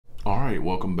All right,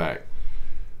 welcome back.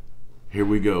 Here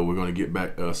we go. We're going to get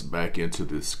back into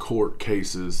this court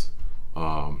cases.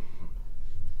 Um,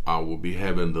 I will be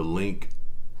having the link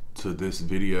to this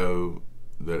video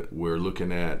that we're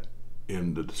looking at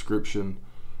in the description,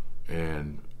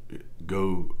 and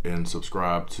go and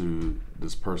subscribe to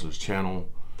this person's channel.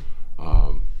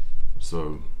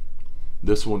 So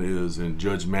this one is in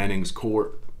Judge Manning's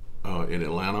court in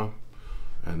Atlanta,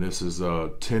 and this is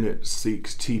Tenant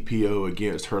seeks TPO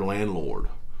against her landlord.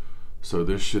 So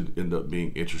this should end up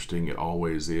being interesting. It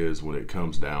always is when it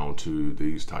comes down to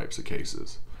these types of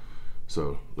cases.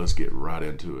 So let's get right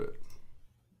into it.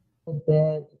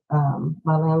 That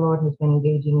my landlord has been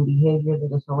engaging in behavior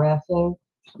that is harassing,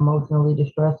 emotionally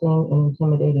distressing, and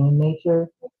intimidating in nature,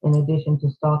 in addition to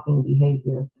stalking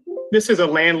behavior. This is a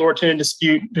landlord-tenant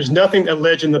dispute. There's nothing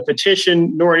alleged in the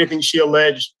petition, nor anything she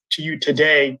alleged to you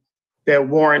today that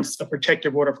warrants a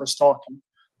protective order for stalking.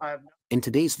 In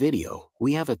today's video,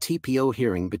 we have a TPO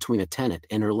hearing between a tenant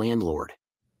and her landlord.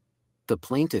 The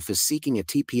plaintiff is seeking a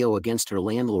TPO against her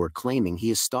landlord, claiming he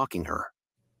is stalking her.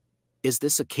 Is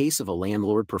this a case of a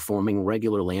landlord performing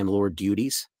regular landlord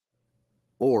duties?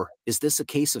 Or is this a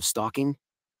case of stalking?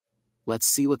 Let's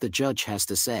see what the judge has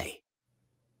to say.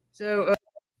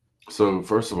 So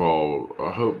first of all,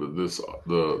 I hope that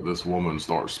this woman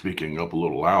starts speaking up a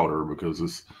little louder,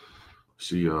 because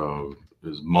she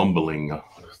is mumbling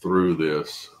through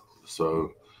this.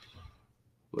 So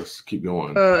let's keep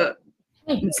going.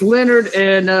 It's Leonard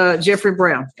and Jeffrey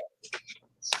Brown.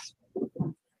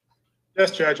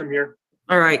 Yes, Judge, I'm here.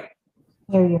 All right.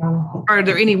 Here you are. Are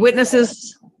there any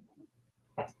witnesses?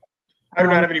 I do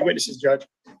not have any witnesses, Judge.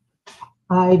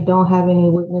 I don't have any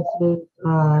witnesses.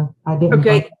 I didn't.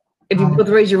 Okay. If you both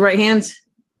raise your right hands.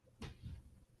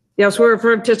 Yeah, I swear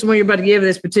affirm testimony you're about to give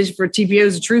this petition for TPO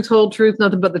is the truth, whole truth,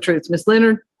 nothing but the truth. Miss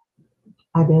Leonard?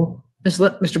 I do.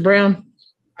 Mr. Brown?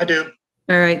 I do.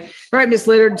 All right. All right, Miss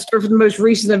Leonard, start from the most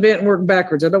recent event and work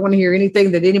backwards. I don't want to hear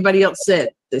anything that anybody else said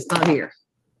that's not here.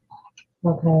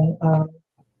 Okay.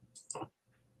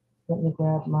 Let me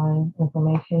grab my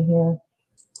information here.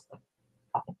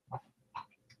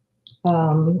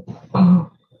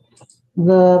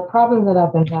 The problem that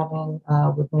I've been having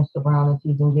with Mr. Brown is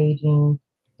he's engaging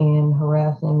in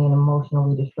harassing and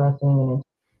emotionally distressing and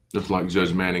Just like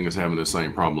Judge Manning is having the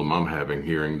same problem I'm having,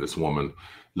 hearing this woman.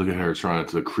 Look at her trying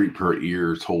to creep her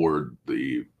ear toward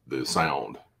the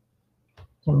sound.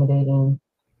 intimidating.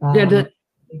 Yeah,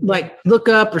 like look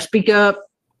up or speak up,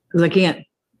 because I can't.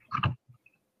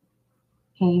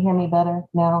 Can you hear me better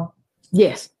now?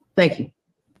 Yes, thank you.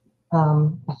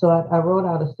 So I wrote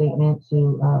out a statement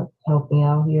to help me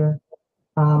out here.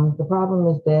 The problem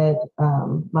is that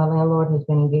my landlord has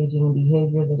been engaging in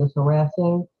behavior that is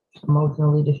harassing,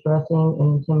 emotionally distressing,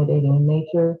 and intimidating in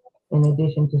nature, in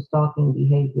addition to stalking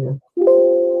behavior.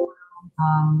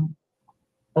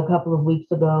 A couple of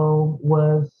weeks ago,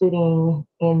 was sitting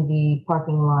in the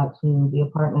parking lot to the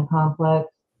apartment complex,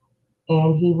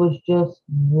 and he was just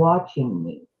watching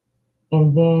me.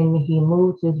 And then he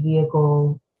moved his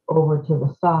vehicle over to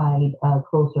the side,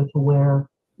 closer to where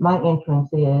my entrance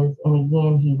is. And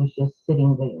again, he was just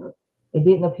sitting there. It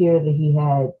didn't appear that he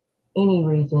had any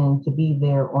reason to be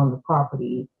there on the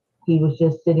property. He was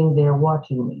just sitting there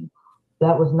watching me.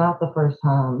 That was not the first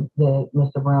time that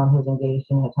Mr. Brown has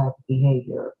engaged in that type of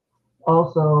behavior.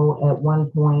 Also, at one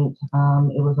point,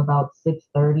 it was about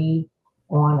 6:30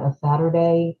 on a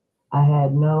Saturday. I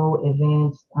had no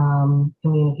advanced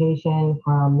communication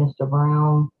from Mr.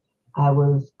 Brown. I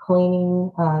was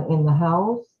cleaning in the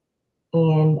house,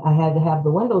 and I had to have the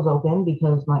windows open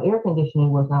because my air conditioning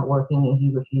was not working and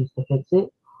he refused to fix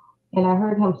it. And I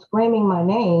heard him screaming my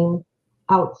name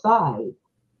outside.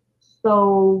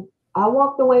 So I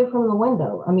walked away from the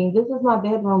window. I mean, this is my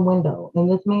bedroom window, and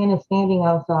this man is standing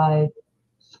outside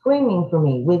screaming for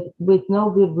me with no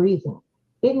good reason.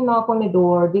 Didn't knock on the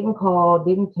door, didn't call,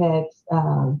 didn't text,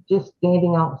 just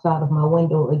standing outside of my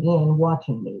window again,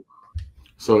 watching me.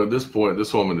 So at this point,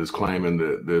 this woman is claiming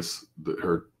that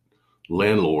her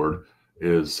landlord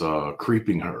is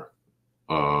creeping her.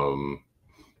 I'm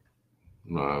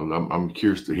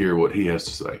curious to hear what he has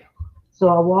to say. So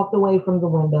I walked away from the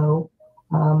window.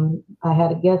 I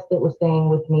had a guest that was staying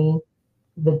with me.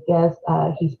 The guest,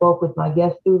 he spoke with my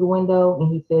guest through the window,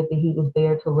 and he said that he was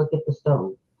there to look at the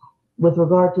stove. With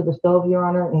regard to the stove, Your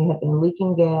Honor, it had been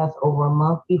leaking gas over a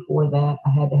month before that. I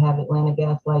had to have Atlanta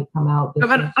Gas Light come out.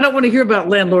 I don't want to hear about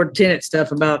landlord-tenant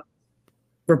stuff, about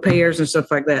repairs and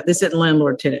stuff like that. This isn't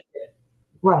landlord-tenant.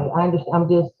 Right, I understand. I'm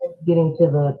just getting to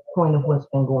the point of what's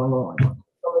been going on.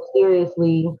 So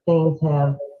mysteriously, things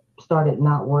have started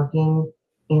not working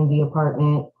in the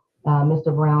apartment.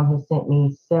 Mr. Brown has sent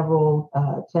me several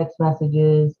text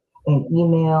messages and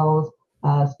emails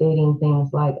stating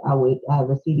things like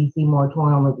the CDC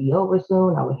moratorium would be over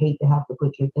soon. I would hate to have to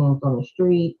put your things on the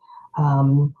street.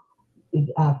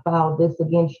 I filed this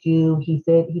against you. He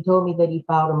told me that he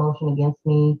filed a motion against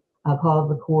me. I called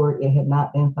the court. It had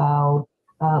not been filed.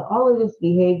 All of this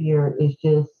behavior is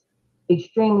just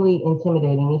extremely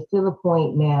intimidating. It's to the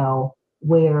point now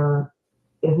where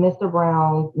if Mr.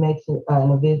 Brown makes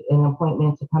an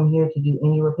appointment to come here to do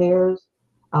any repairs,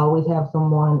 I always have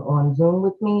someone on Zoom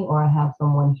with me, or I have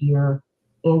someone here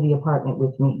in the apartment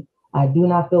with me. I do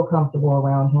not feel comfortable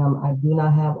around him. I do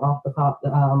not have off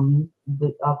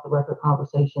the record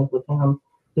conversations with him.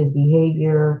 His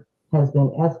behavior has been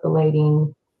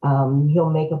escalating. He'll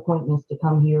make appointments to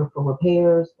come here for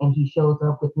repairs, and he shows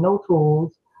up with no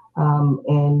tools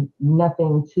and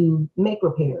nothing to make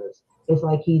repairs. It's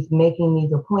like he's making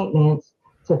these appointments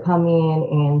to come in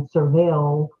and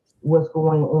surveil what's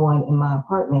going on in my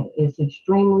apartment. It's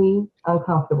extremely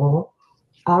uncomfortable.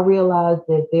 I realize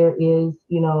that there is,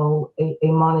 a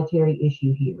monetary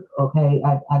issue here. Okay,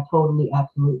 I totally,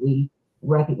 absolutely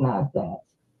recognize that.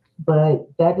 But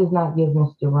that does not give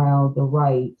Mr. Brown the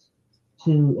right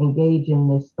to engage in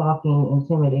this stalking,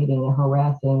 intimidating, and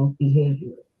harassing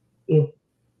behavior.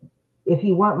 If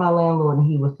he weren't my landlord and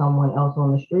he was someone else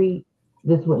on the street,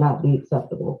 this would not be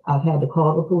acceptable. I've had to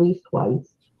call the police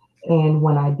twice. And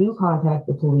when I do contact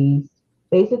the police,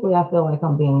 basically I feel like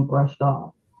I'm being brushed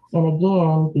off. And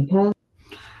again, because...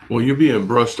 Well, you're being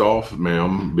brushed off,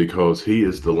 ma'am, because he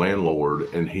is the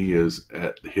landlord and he is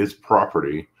at his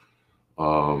property,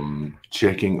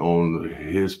 checking on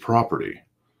his property.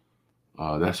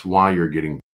 That's why you're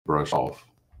getting brushed off.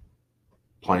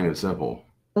 Plain and simple.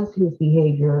 His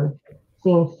behavior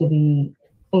seems to be,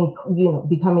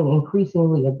 becoming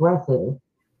increasingly aggressive.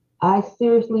 I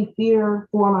seriously fear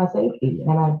for my safety,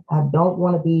 and I don't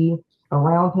want to be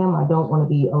around him. I don't want to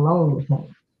be alone with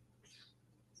him.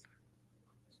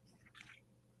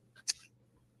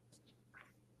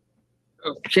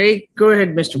 Okay, go ahead,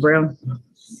 Mr. Brown.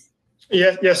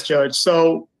 Yes, Judge.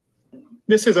 So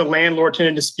this is a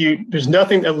landlord-tenant dispute. There's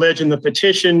nothing alleged in the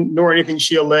petition, nor anything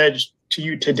she alleged to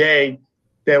you today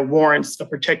that warrants a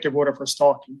protective order for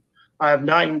stalking. I have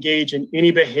not engaged in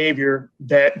any behavior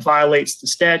that violates the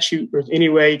statute or in any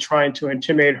way trying to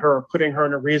intimidate her or putting her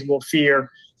in a reasonable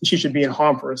fear that she should be in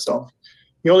harm for herself.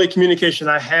 The only communication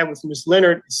I have with Ms.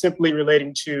 Leonard is simply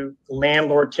relating to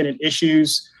landlord-tenant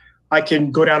issues. I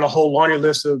can go down a whole laundry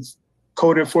list of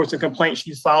code enforcement complaints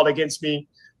she's filed against me.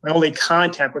 My only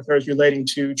contact with her is relating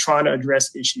to trying to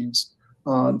address issues.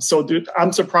 I'm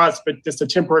surprised that the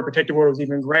temporary protective order was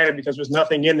even granted because there's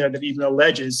nothing in there that even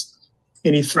alleges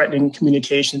any threatening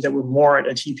communications that would warrant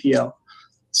a TPO.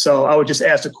 So I would just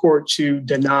ask the court to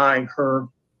deny her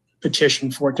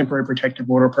petition for a temporary protective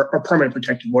order or permanent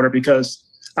protective order because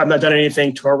I've not done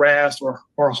anything to harass or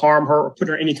harm her or put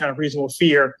her in any kind of reasonable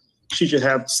fear. She should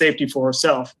have safety for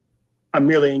herself. I'm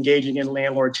merely engaging in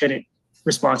landlord-tenant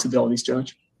responsibilities,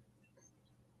 Judge.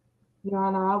 Your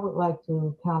Honor, I would like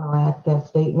to counteract that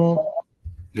statement.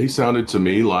 He sounded to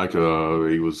me like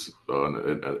he was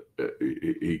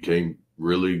he came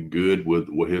really good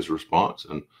with his response,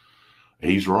 and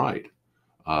he's right.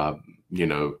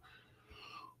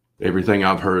 Everything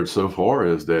I've heard so far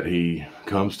is that he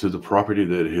comes to the property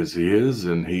that is his,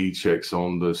 and he checks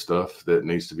on the stuff that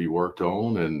needs to be worked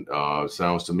on. And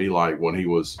sounds to me like when he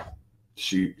was,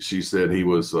 she said he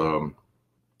was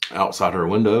outside her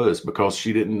window is because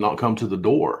she did not come to the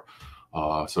door.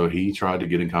 So he tried to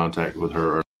get in contact with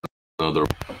her.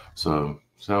 So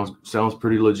sounds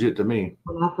pretty legit to me.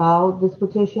 When I filed this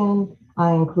petition,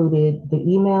 I included the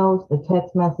emails, the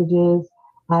text messages.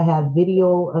 I have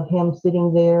video of him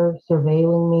sitting there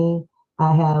surveilling me.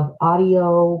 I have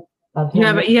audio of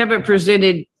him. You haven't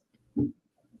presented.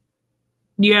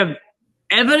 You have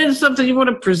evidence, something you want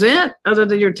to present other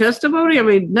than your testimony? I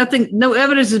mean, no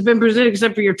evidence has been presented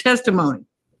except for your testimony.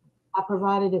 I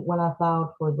provided it when I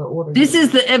filed for the order. This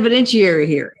is the evidentiary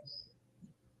hearing.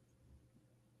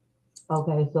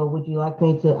 Okay, so would you like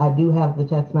me to, I do have the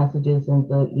text messages and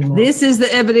the email. This is the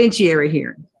evidentiary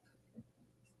hearing.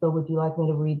 So would you like me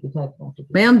to read the text messages?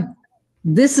 Ma'am,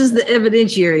 this is the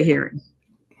evidentiary hearing.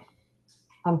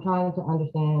 I'm trying to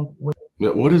understand.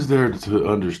 What is there to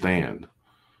understand?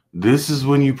 This is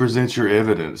when you present your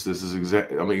evidence. This is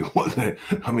exactly,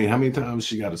 how many times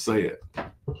she got to say it?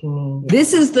 What you mean?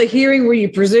 This is the hearing where you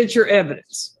present your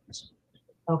evidence.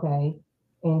 Okay,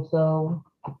 and so.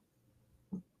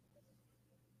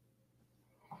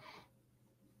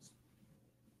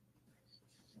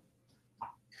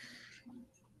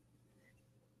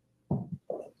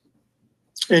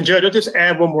 And Judge, I'll just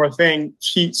add one more thing.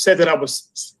 She said that I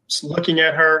was looking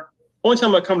at her. Only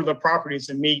time I come to the property is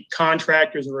to meet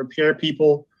contractors or repair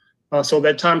people. So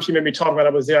that time she made me talk about I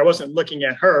was there, I wasn't looking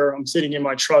at her. I'm sitting in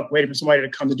my truck waiting for somebody to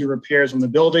come to do repairs on the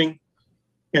building.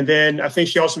 And then I think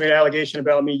she also made an allegation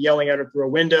about me yelling at her through a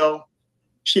window.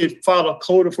 She had filed a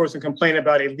code enforcement complaint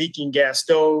about a leaking gas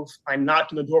stove. I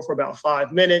knocked on the door for about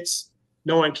 5 minutes.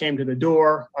 No one came to the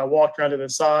door. I walked around to the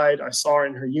side. I saw her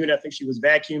in her unit. I think she was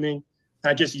vacuuming.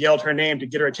 I just yelled her name to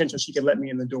get her attention so she could let me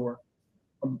in the door.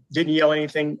 Didn't yell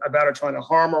anything about her trying to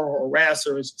harm her or harass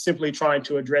her. It's simply trying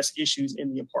to address issues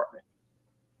in the apartment.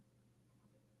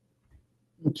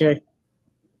 Okay.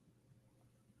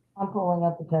 I'm pulling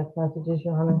up the text messages,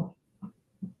 Your Honor.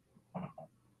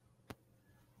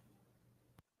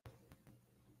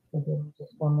 Okay,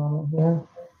 just one moment here.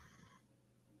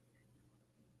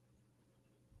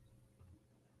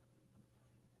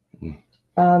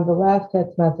 The last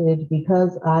text message,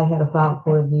 because I had a file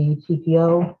for the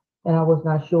TPO and I was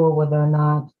not sure whether or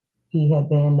not he had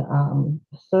been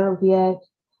served yet.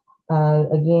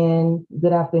 Again,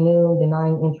 good afternoon.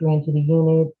 Denying entry into the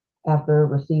unit after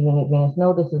receiving advance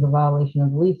notice is a violation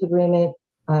of the lease agreement.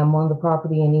 I am on the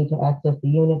property and need to access the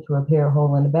unit to repair a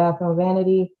hole in the bathroom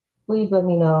vanity. Please let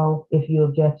me know if you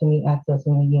object to me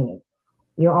accessing the unit.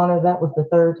 Your Honor, that was the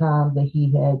third time that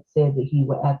he had said that he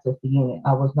would access the unit.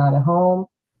 I was not at home,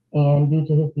 and due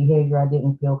to his behavior, I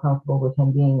didn't feel comfortable with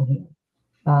him being here.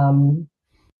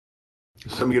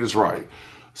 Let me get this right.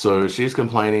 So she's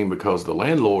complaining because the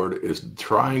landlord is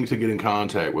trying to get in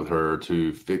contact with her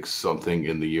to fix something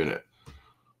in the unit.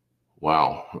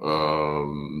 Wow.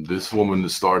 This woman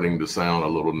is starting to sound a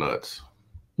little nuts.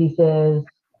 He says,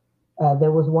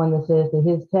 there was one that says that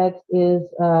his text is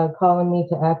calling me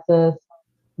to access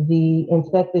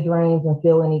inspect the drains and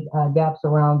fill any gaps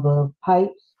around the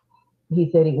pipes.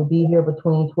 He said it would be here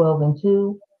between 12 and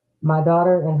 2. My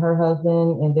daughter and her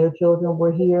husband and their children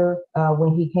were here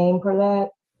when he came for that.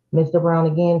 Mr. Brown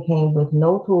again came with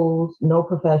no tools, no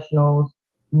professionals,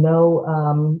 no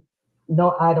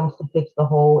items to fix the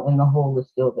hole, and the hole is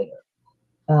still there.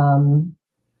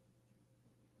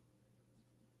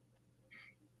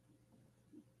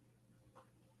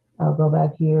 I'll go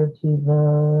back here to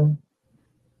the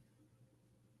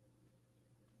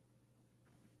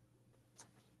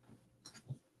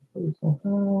please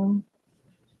confirm.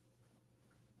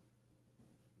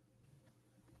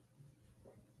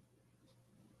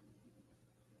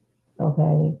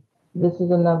 Okay, this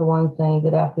is another one saying,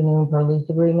 good afternoon, per lease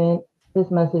agreement. This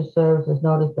message serves as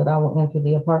notice that I will enter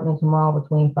the apartment tomorrow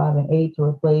between 5 and 8 to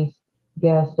replace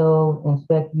gas stove,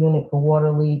 inspect unit for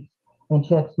water leaks, and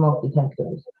check smoke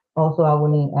detectors. Also, I will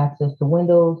need access to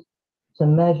windows to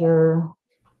measure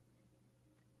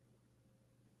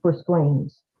for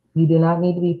screens. You do not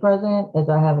need to be present as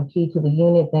I have a key to the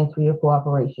unit. Thanks for your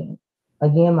cooperation.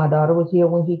 Again, my daughter was here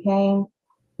when he came.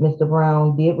 Mr.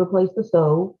 Brown did replace the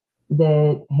stove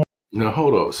that had. Now,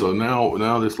 hold up. So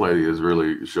now this lady is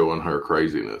really showing her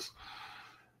craziness.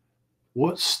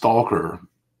 What stalker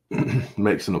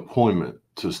makes an appointment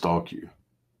to stalk you?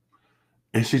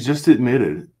 And she just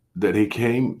admitted that he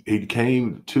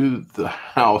came to the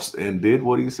house and did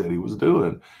what he said he was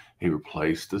doing. He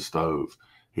replaced the stove.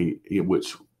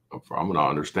 Which from my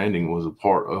understanding was a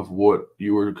part of what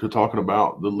you were talking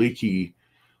about, the leaky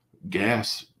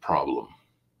gas problem.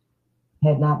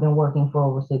 Had not been working for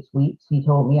over 6 weeks. He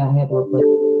told me I had to replace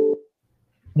it.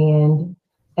 And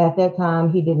at that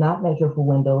time, he did not measure for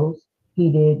windows.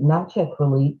 He did not check for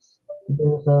leaks.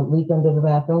 There's a leak under the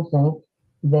bathroom sink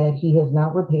that he has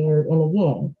not repaired. And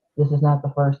again, this is not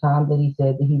the first time that he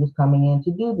said that he was coming in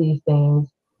to do these things,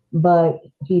 but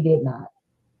he did not.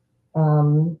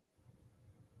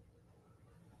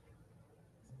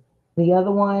 The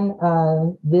other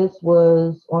one, this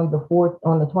was on the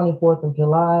 24th of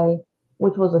July,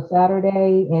 which was a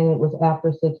Saturday, and it was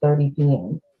after 6:30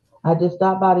 p.m. I just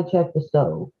stopped by to check the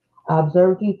stove. I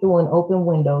observed you through an open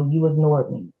window. You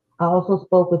ignored me. I also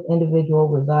spoke with individual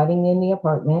residing in the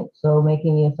apartment, so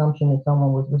making the assumption that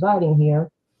someone was residing here,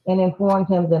 and informed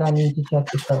him that I need to check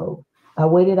the stove. I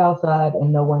waited outside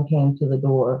and no one came to the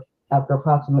door after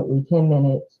approximately 10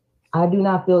 minutes. I do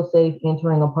not feel safe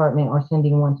entering apartment or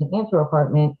sending one to enter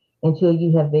apartment until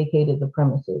you have vacated the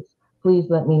premises. Please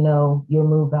let me know your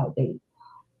move out date.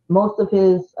 Most of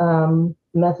his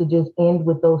messages end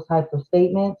with those types of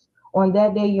statements. On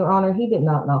that day, Your Honor, he did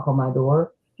not knock on my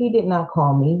door. He did not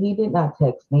call me. He did not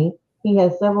text me. He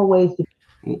has several ways to.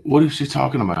 What is she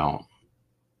talking about?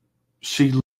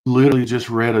 She literally just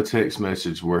read a text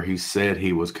message where he said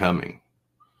he was coming.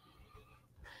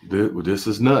 This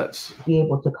is nuts. Be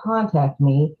able to contact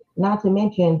me Not to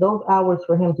mention, those hours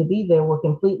for him to be there were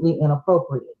completely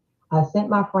inappropriate. I sent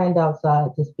my friend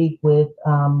outside to speak with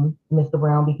Mr.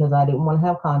 Brown because I didn't want to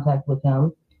have contact with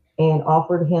him, and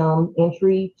offered him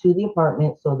entry to the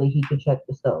apartment so that he could check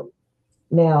the stove.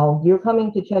 Now, you're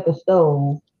coming to check a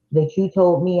stove that you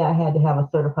told me I had to have a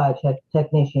certified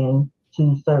technician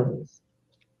to service.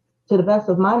 To the best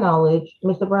of my knowledge,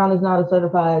 Mr. Brown is not a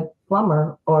certified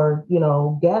plumber or,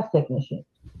 gas technician.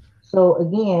 So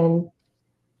again,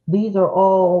 these are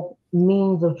all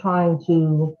means of trying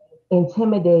to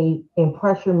intimidate and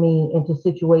pressure me into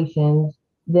situations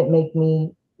that make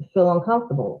me feel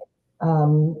uncomfortable.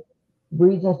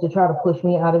 Reasons to try to push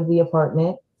me out of the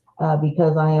apartment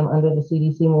because I am under the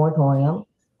CDC moratorium.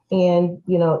 And,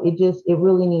 it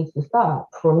really needs to stop.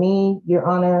 For me, Your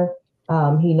Honor,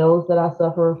 he knows that I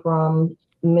suffer from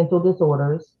mental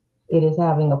disorders. It is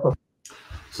having a...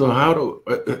 So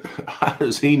how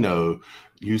does he know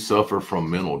you suffer from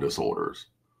mental disorders?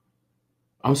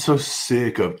 I'm so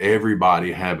sick of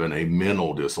everybody having a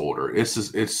mental disorder.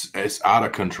 It's out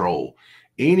of control.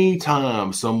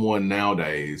 Anytime someone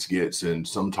nowadays gets in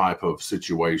some type of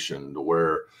situation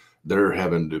where they're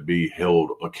having to be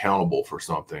held accountable for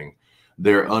something,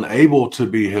 they're unable to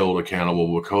be held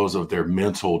accountable because of their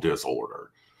mental disorder.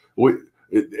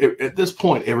 At this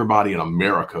point, everybody in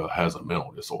America has a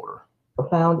mental disorder.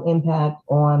 Profound impact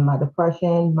on my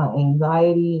depression, my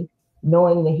anxiety,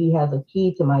 knowing that he has a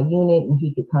key to my unit and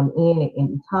he could come in at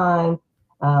any time.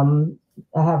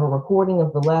 I have a recording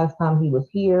of the last time he was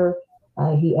here.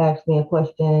 He asked me a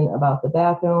question about the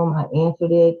bathroom. I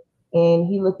answered it, and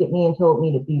he looked at me and told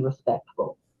me to be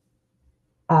respectful.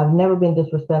 I've never been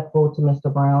disrespectful to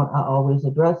Mr. Brown. I always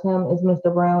address him as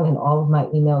Mr. Brown in all of my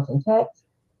emails and texts.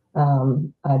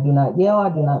 I do not yell, I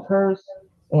do not curse,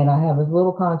 and I have as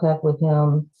little contact with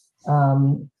him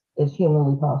as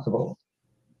humanly possible.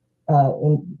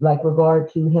 In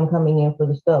regard to him coming in for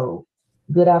the stove.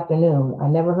 Good afternoon. I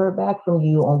never heard back from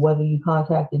you on whether you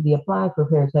contacted the appliance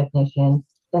repair technician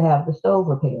to have the stove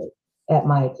repaired at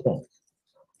my expense.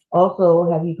 Also,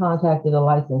 have you contacted a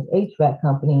licensed HVAC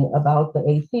company about the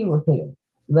AC repair?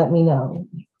 Let me know.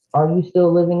 Are you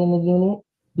still living in the unit?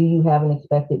 Do you have an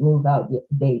expected move out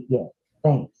date yet?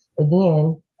 Thanks.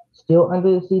 Again, still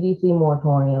under the CDC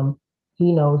moratorium.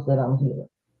 He knows that I'm here.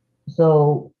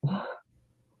 So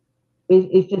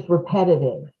it's just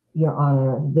repetitive, Your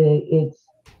Honor.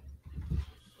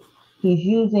 He's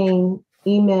using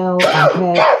email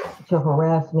and text to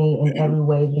harass me in every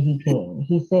way that he can.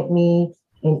 He sent me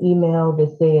an email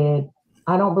that said,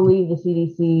 I don't believe the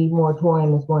CDC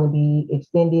moratorium is going to be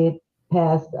extended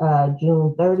past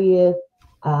June 30th.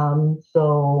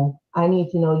 So I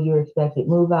need to know your expected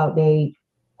move out date.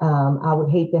 I would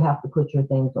hate to have to put your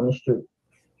things on the street.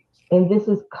 And this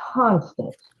is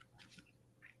constant.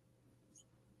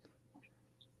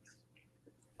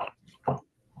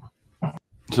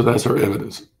 So that's her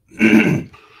evidence.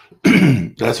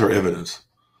 That's her evidence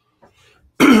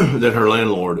that her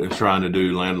landlord is trying to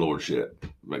do landlord shit.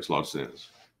 Makes a lot of sense.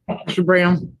 Mr.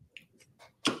 Brown.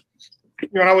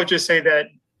 I would just say that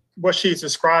what she's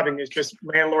describing is just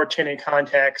landlord-tenant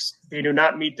contacts. They do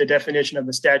not meet the definition of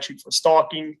the statute for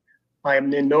stalking. I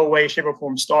am in no way, shape, or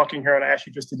form stalking her, and I ask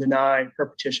you just to deny her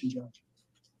petition, Judge.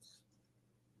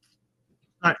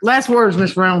 All right, last words,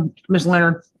 Ms. Brown, Ms.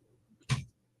 Leonard.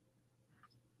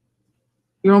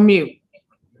 You're on mute.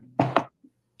 I'm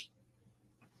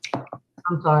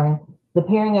sorry. The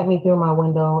peering at me through my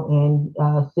window and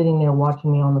sitting there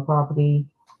watching me on the property,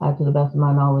 to the best of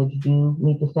my knowledge, do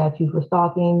meet the statute for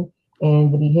stalking,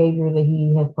 and the behavior that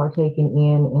he has partaken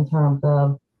in terms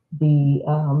of the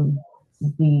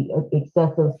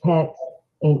excessive text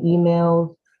and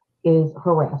emails is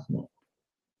harassment.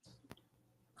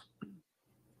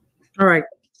 All right.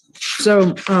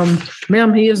 So,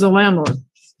 ma'am, he is the landlord.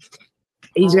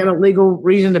 He's got a legal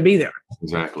reason to be there.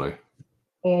 Exactly.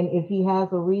 And if he has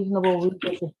a reasonable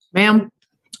reason, ma'am,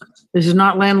 this is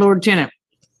not landlord tenant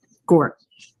court.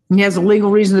 He has a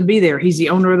legal reason to be there. He's the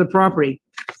owner of the property.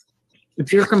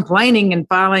 If you're complaining and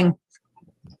filing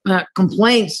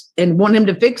complaints and want him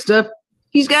to fix stuff,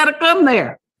 he's got to come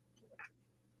there.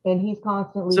 And he's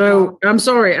constantly. So I'm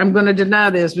sorry, I'm going to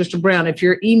deny this, Mr. Brown. If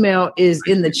your email is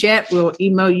in the chat, we'll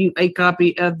email you a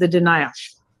copy of the denial.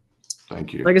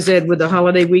 Thank you. Like I said, with the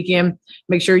holiday weekend,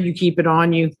 make sure you keep it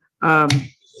on you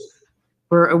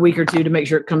for a week or two to make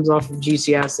sure it comes off of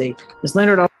GCIC. Ms.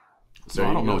 Leonard. So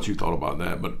I don't know what you thought about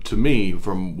that, but to me,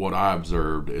 from what I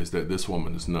observed, is that this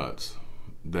woman is nuts.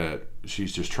 That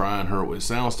she's just trying her. It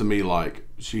sounds to me like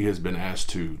she has been asked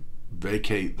to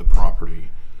vacate the property,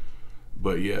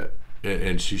 but yet,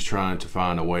 and she's trying to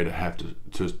find a way to have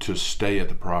to stay at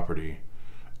the property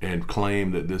and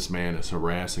claim that this man is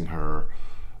harassing her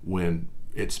when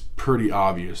it's pretty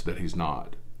obvious that he's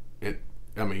not.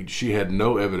 I mean, she had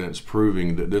no evidence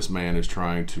proving that this man is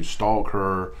trying to stalk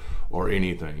her or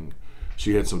anything.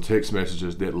 She had some text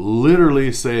messages that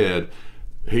literally said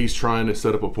he's trying to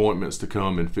set up appointments to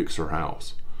come and fix her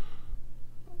house.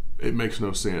 It makes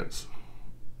no sense.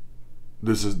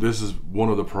 This is one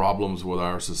of the problems with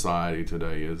our society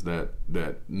today, is that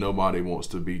nobody wants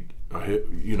to be,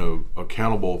 you know,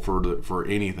 accountable for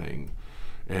anything,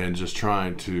 and just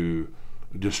trying to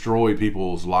destroy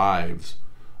people's lives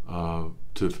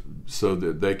so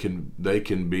that they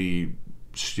can be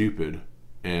stupid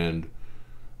and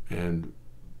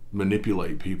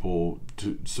manipulate people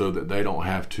so that they don't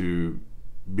have to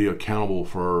be accountable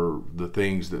for the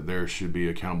things that they should be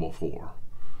accountable for.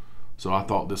 So I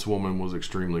thought this woman was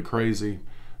extremely crazy.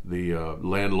 The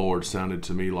landlord sounded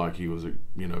to me like he was,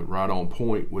 you know, right on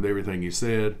point with everything he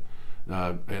said.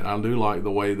 And I do like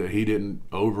the way that he didn't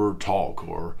over talk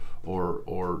or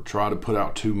try to put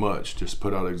out too much. Just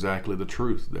put out exactly the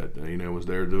truth, that, you know, was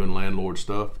there doing landlord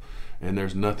stuff, and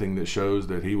there's nothing that shows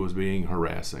that he was being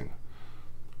harassing.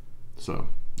 So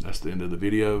that's the end of the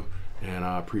video, and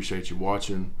I appreciate you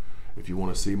watching. If you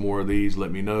want to see more of these,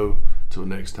 let me know. Till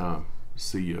next time,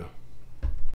 see ya.